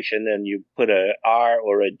registration, and you put a R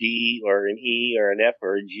or a D or an E or an F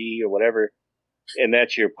or a G or whatever, and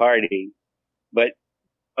that's your party. But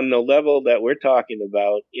on the level that we're talking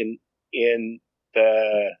about, in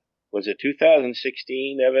the was it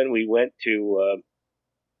 2016, Evan? We went to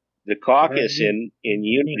the caucus in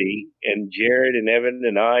Unity, and Jared and Evan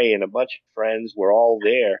and I and a bunch of friends were all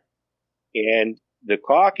there, and the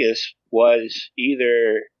caucus was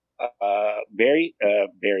either Barry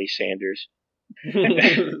Sanders,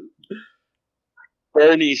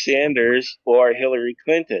 Bernie Sanders, or Hillary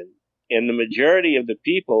Clinton. And the majority of the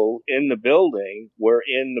people in the building were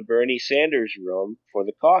in the Bernie Sanders room for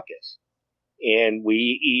the caucus. And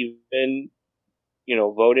we even,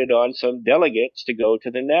 voted on some delegates to go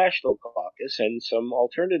to the national caucus and some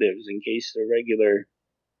alternatives in case the regular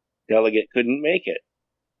delegate couldn't make it.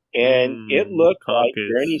 And it looked like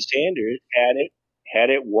Bernie Sanders had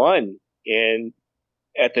it won. And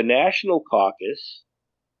at the national caucus,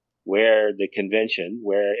 where the convention,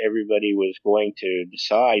 where everybody was going to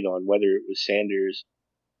decide on whether it was Sanders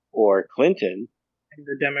or Clinton, and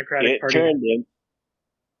the Democratic Party turned in.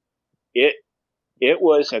 It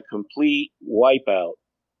was a complete wipeout.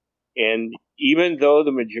 And even though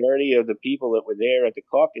the majority of the people that were there at the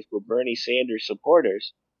caucus were Bernie Sanders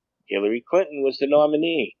supporters, Hillary Clinton was the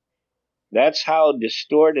nominee. That's how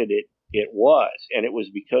distorted it was, and it was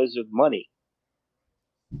because of money.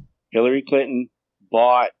 Hillary Clinton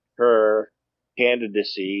bought her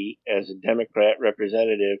candidacy as a Democrat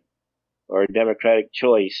representative or a Democratic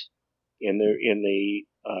choice in the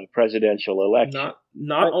presidential election.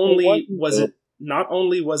 Not only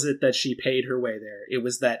was it that she paid her way there, it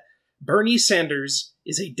was that Bernie Sanders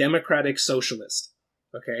is a democratic socialist,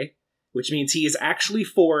 okay? Which means he is actually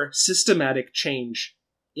for systematic change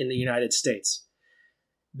in the United States.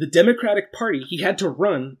 The Democratic Party, he had to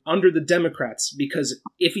run under the Democrats because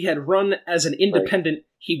if he had run as an independent,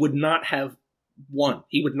 he would not have won.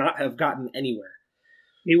 He would not have gotten anywhere.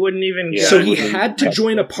 He wouldn't even... So he had to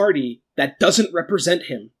join a party that doesn't represent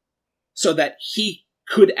him so that he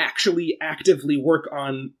could actually actively work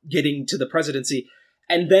on getting to the presidency.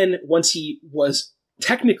 And then once he was...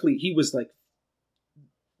 Technically, he was like...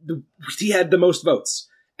 He had the most votes.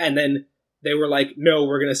 And then they were like, no,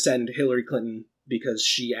 we're going to send Hillary Clinton because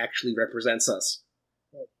she actually represents us.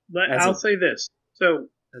 But I'll say this. So,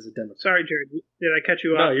 as a Democrat. Sorry, Jared. Did I cut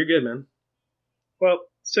you off? No, you're good, man. Well,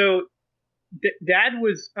 so Dad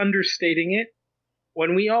was understating it.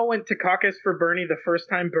 When we all went to caucus for Bernie the first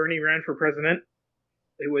time Bernie ran for president,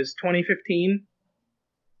 it was 2015.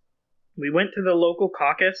 We went to the local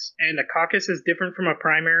caucus, and a caucus is different from a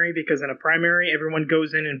primary because in a primary, everyone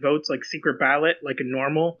goes in and votes like secret ballot, like a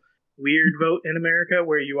normal weird vote in America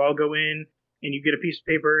where you all go in and you get a piece of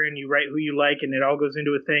paper and you write who you like and it all goes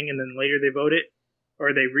into a thing and then later they vote it or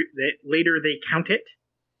later they count it.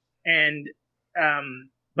 And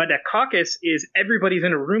but a caucus is everybody's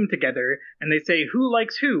in a room together and they say who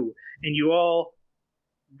likes who and you all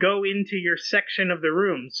go into your section of the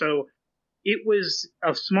room. So it was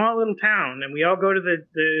a small little town and we all go to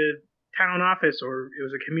the town office, or it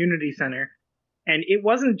was a community center, and it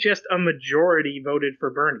wasn't just a majority voted for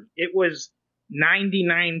Bernie. It was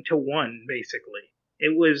 99 to 1 basically.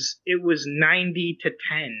 It was 90 to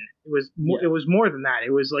 10. It was more than that.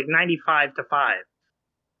 It was like 95 to 5.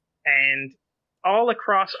 And all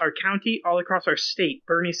across our county, all across our state,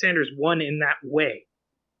 Bernie Sanders won in that way.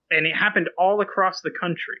 And it happened all across the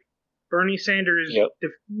country. Bernie Sanders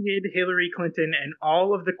defeated Hillary Clinton and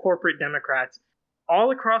all of the corporate Democrats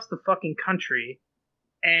all across the fucking country.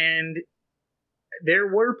 And there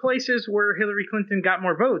were places where Hillary Clinton got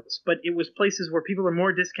more votes, but it was places where people are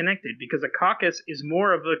more disconnected because a caucus is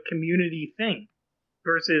more of a community thing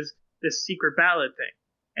versus this secret ballot thing.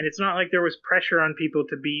 And it's not like there was pressure on people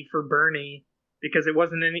to be for Bernie because it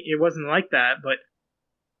wasn't like that. But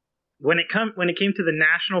when it came to the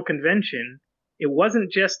national convention, it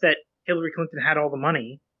wasn't just that Hillary Clinton had all the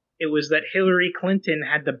money. It was that Hillary Clinton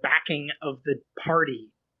had the backing of the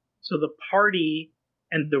party. So the party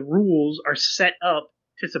and the rules are set up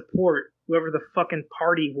to support whoever the fucking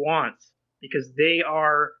party wants because they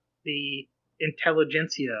are the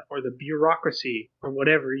intelligentsia or the bureaucracy or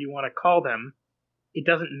whatever you want to call them. It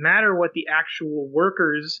doesn't matter what the actual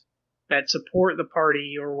workers that support the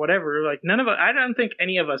party or whatever, like I don't think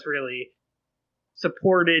any of us really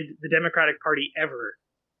supported the Democratic Party ever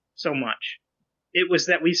so much. It was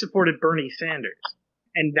that we supported Bernie Sanders.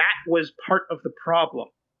 And that was part of the problem.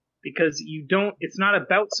 Because it's not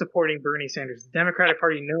about supporting Bernie Sanders. The Democratic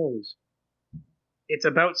Party knows. It's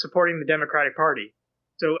about supporting the Democratic Party.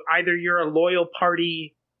 So either you're a loyal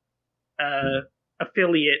party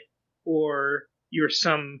affiliate or you're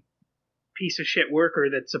some piece of shit worker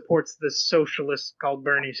that supports the socialist called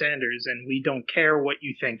Bernie Sanders, and we don't care what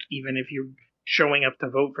you think, even if you're showing up to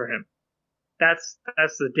vote for him. That's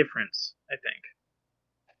the difference, I think.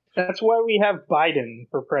 That's why we have Biden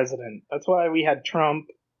for president. That's why we had Trump.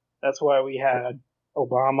 That's why we had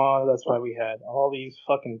Obama. That's why we had all these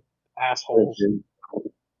fucking assholes.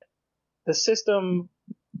 The system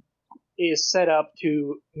is set up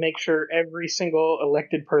to make sure every single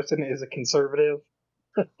elected person is a conservative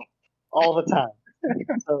all the time.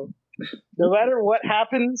 So no matter what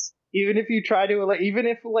happens, even if you try to even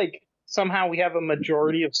if like somehow we have a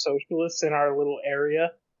majority of socialists in our little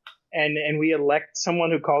area and we elect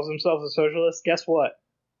someone who calls themselves a socialist, guess what?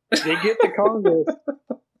 They get to Congress.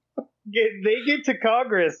 They get to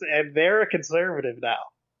Congress and they're a conservative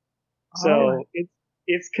now. So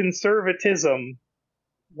it's conservatism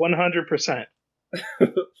 100%. That's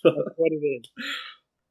what it is.